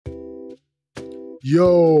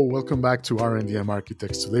Yo, welcome back to R&DM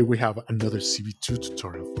Architects. Today we have another CV2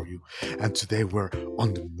 tutorial for you, and today we're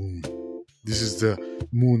on the moon. This is the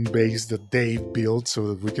moon base that Dave built so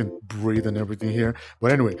that we can breathe and everything here.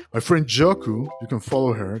 But anyway, my friend Joku, you can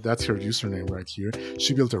follow her, that's her username right here.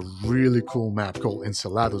 She built a really cool map called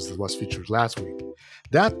Encelados that was featured last week.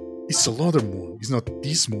 That is another moon. It's not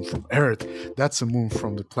this moon from Earth. That's a moon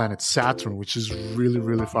from the planet Saturn, which is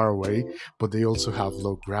really far away. But they also have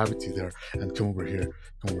low gravity there. And come over here.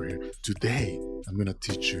 Today, I'm going to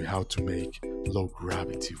teach you how to make low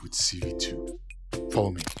gravity with CV2.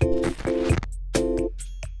 Follow me.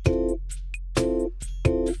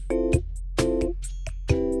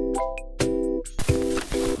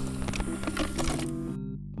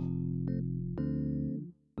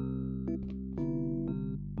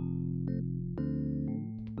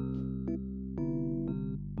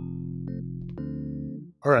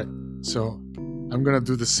 Alright, so I'm gonna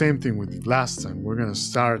do the same thing we did last time. We're gonna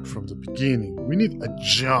start from the beginning. We need a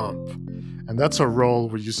jump. And that's our role.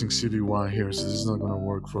 We're using CV1 here, so this is not gonna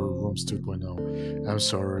work for Rooms 2.0. I'm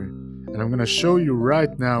sorry. And I'm gonna show you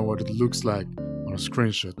right now what it looks like on a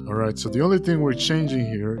screenshot. Alright, so the only thing we're changing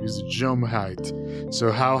here is the jump height.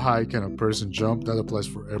 So how high can a person jump? That applies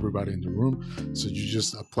for everybody in the room. So you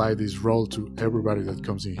just apply this role to everybody that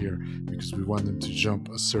comes in here because we want them to jump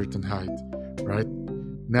a certain height, right?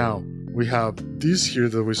 Now, we have this here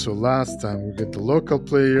that we saw last time. We get the local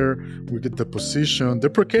player, we get the position.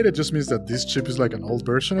 Deprecated just means that this chip is like an old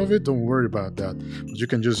version of it. Don't worry about that. But you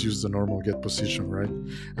can just use the normal get position, right?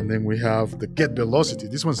 And then we have the get velocity.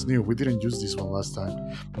 This one's new. We didn't use this one last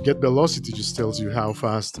time. Get velocity just tells you how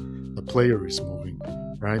fast the player is moving,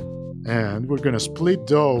 right? And we're going to split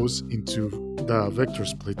those into the vector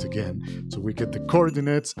split again. So we get the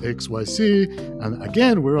coordinates x, y, z. And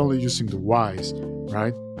again, we're only using the y's,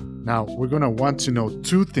 right? Now, we're going to want to know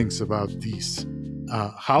two things about these.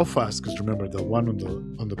 How fast, because remember, the one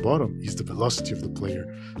on the bottom is the velocity of the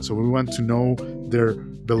player. So we want to know their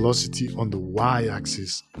velocity on the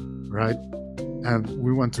y-axis, right? And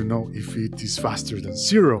we want to know if it is faster than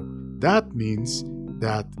 0. That means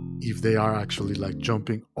that if they are actually like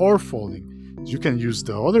jumping or falling, you can use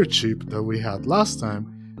the other chip that we had last time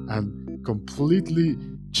and completely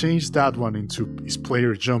change that one into is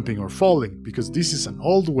player jumping or falling, because this is an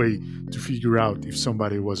old way to figure out if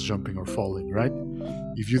somebody was jumping or falling, right?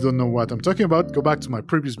 If you don't know what I'm talking about, go back to my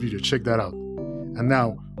previous video, check that out. And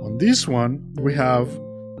now on this one, we have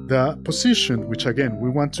the position, which again, we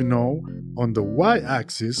want to know on the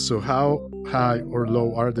y-axis, so how high or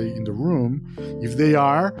low are they in the room, if they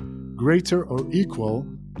are greater or equal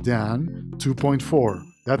than 2.4.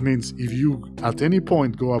 That means if you at any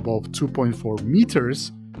point go above 2.4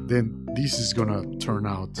 meters, then this is gonna turn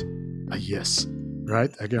out a yes,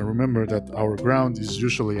 right? Again, remember that our ground is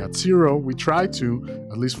usually at 0. We try to,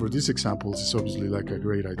 at least for these examples, it's obviously like a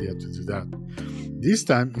great idea to do that. This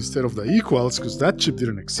time, instead of the equals, because that chip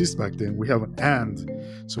didn't exist back then, we have an and.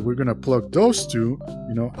 So we're gonna plug those two,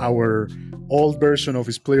 our old version of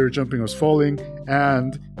his player jumping or falling,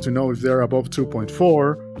 and to know if they're above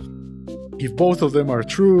 2.4. If both of them are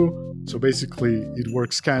true, so basically it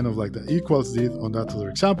works kind of like the equals did on that other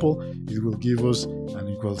example, it will give us an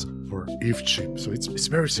equals for if chip. So it's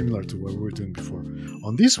very similar to what we were doing before.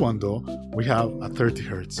 On this one though, we have a 30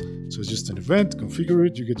 Hertz. So it's just an event, configure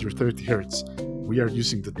it, you get your 30 Hertz. We are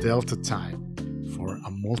using the delta time for a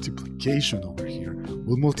multiplication over here.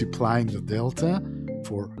 We're multiplying the delta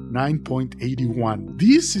for 9.81.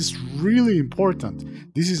 This is really important.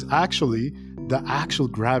 This is actually the actual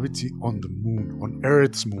gravity on the moon, on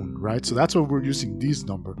Earth's moon, right? So that's why we're using this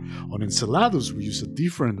number. On Encelados, we use a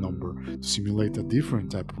different number to simulate a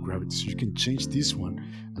different type of gravity. So you can change this one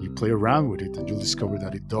and you play around with it and you'll discover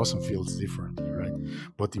that it doesn't feel different, right?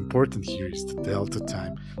 But important here is the delta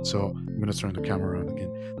time. So I'm gonna turn the camera around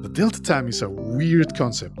again. The delta time is a weird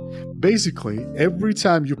concept. Basically, every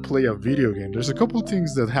time you play a video game, there's a couple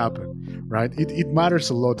things that happen, right? It matters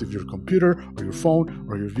a lot if your computer or your phone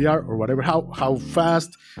or your VR or whatever, how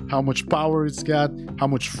fast, how much power it's got, how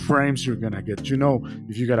much frames you're gonna get.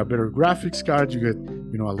 If you got a better graphics card, you get,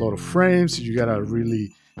 a lot of frames. If you got a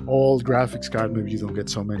really old graphics card, maybe you don't get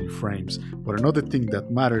so many frames. But another thing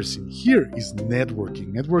that matters in here is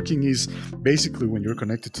networking. Networking is basically when you're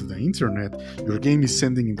connected to the internet, your game is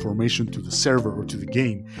sending information to the server or to the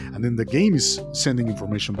game, and then the game is sending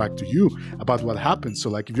information back to you about what happened. So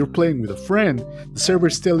like if you're playing with a friend, the server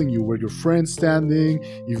is telling you where your friend's standing,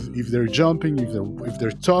 if they're jumping, if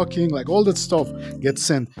they're talking, like all that stuff gets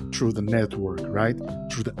sent through the network, right?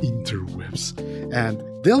 Through the interwebs. And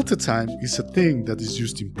delta time is a thing that is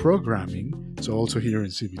used in programming, so also here in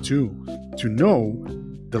CV2, to know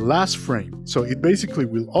the last frame. So it basically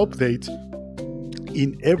will update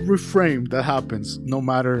in every frame that happens, no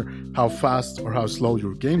matter how fast or how slow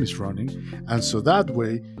your game is running. And so that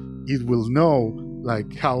way it will know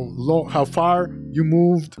like how far you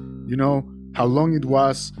moved, you know, how long it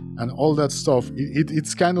was, and all that stuff.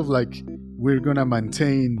 It's kind of like we're gonna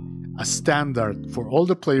maintain a standard for all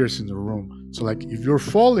the players in the room. So like if you're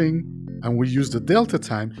falling and we use the delta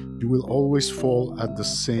time, you will always fall at the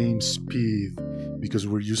same speed because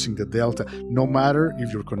we're using the delta. No matter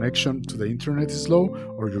if your connection to the internet is low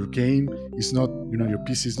or your game is not, you know, your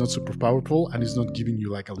PC is not super powerful and it's not giving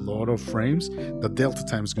you like a lot of frames, the delta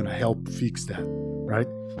time is gonna help fix that, right?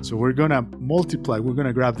 So we're gonna multiply, we're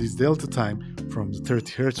gonna grab this delta time from the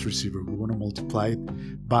 30 Hertz receiver, we wanna multiply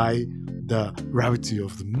it by the gravity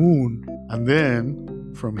of the moon, and then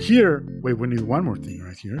from here, wait, we need one more thing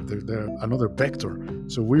right here, another vector.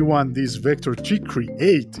 So we want this vector 3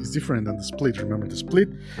 create is different than the split. Remember, the split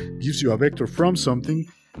gives you a vector from something.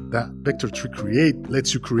 That vector 3 create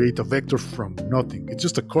lets you create a vector from nothing. It's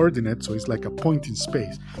just a coordinate, so it's like a point in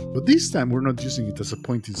space. But this time we're not using it as a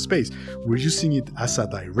point in space. We're using it as a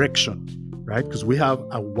direction, right? Because we have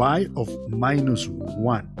a y of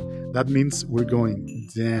 -1. That means we're going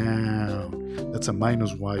down. That's a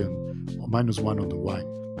 -1 on the y.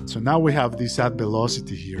 So now we have this add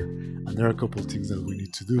velocity here, and there are a couple of things that we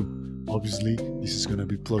need to do. Obviously, this is going to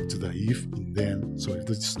be plugged to the if and then. So if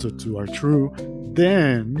these two are true,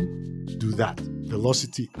 then do that.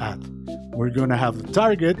 Velocity add. We're going to have the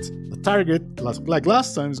target. The target, like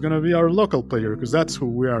last time, is going to be our local player because that's who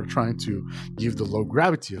we are trying to give the low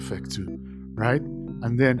gravity effect to, right?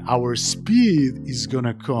 And then our speed is going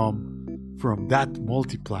to come from that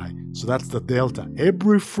multiply. So that's the delta.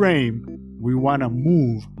 Every frame we want to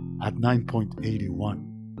move at 9.81.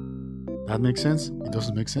 That makes sense? It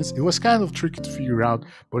doesn't make sense? It was kind of tricky to figure out,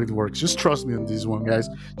 but it works. Just trust me on this one, guys.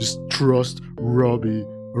 Just trust Robbie.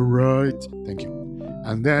 All right. Thank you.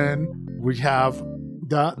 And then we have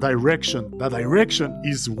the direction. The direction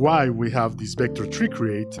is why we have this vector 3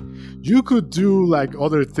 create. You could do like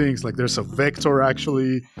other things, like there's a vector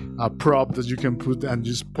actually, a prop that you can put and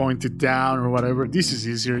just point it down or whatever. This is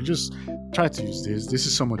easier. Just try to use this. This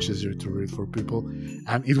is so much easier to read for people,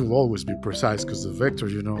 and it will always be precise because the vector,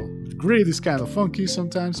 you know, grid is kind of funky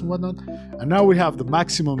sometimes and whatnot. And now we have the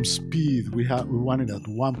maximum speed. We want it at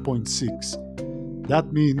 1.6.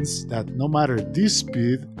 That means that no matter this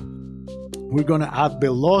speed, we're gonna add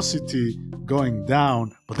velocity going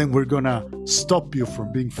down, but then we're gonna stop you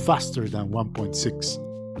from being faster than 1.6,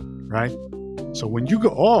 right? So when you go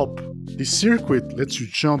up, this circuit lets you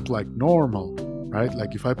jump like normal, right?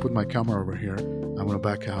 Like if I put my camera over here, I'm gonna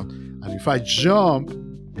back out, and if I jump,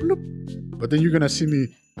 bloop, but then you're gonna see me,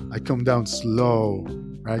 I come down slow,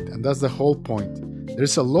 right? And that's the whole point.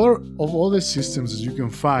 There's a lot of other systems that you can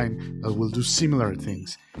find that will do similar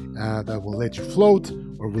things, that will let you float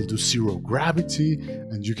or will do zero gravity,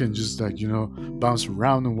 and you can just like, you know, bounce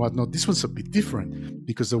around and whatnot. This one's a bit different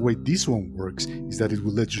because the way this one works is that it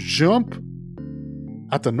will let you jump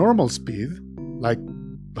at a normal speed, like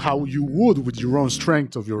how you would with your own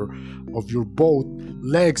strength of your both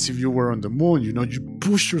legs if you were on the moon. You know, you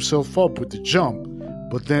push yourself up with the jump,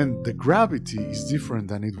 but then the gravity is different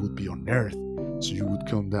than it would be on Earth. So you would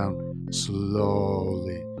come down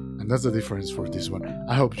slowly. And that's the difference for this one.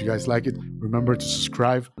 I hope you guys like it. Remember to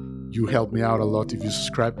subscribe. You help me out a lot if you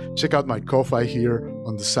subscribe. Check out my Ko-Fi here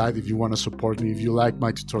on the side if you want to support me. If you like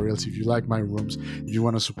my tutorials, if you like my rooms, if you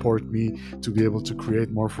want to support me to be able to create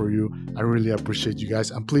more for you, I really appreciate you guys.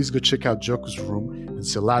 And please go check out Joku's room in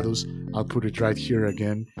Celados. I'll put it right here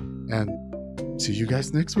again. And see you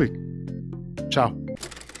guys next week. Ciao.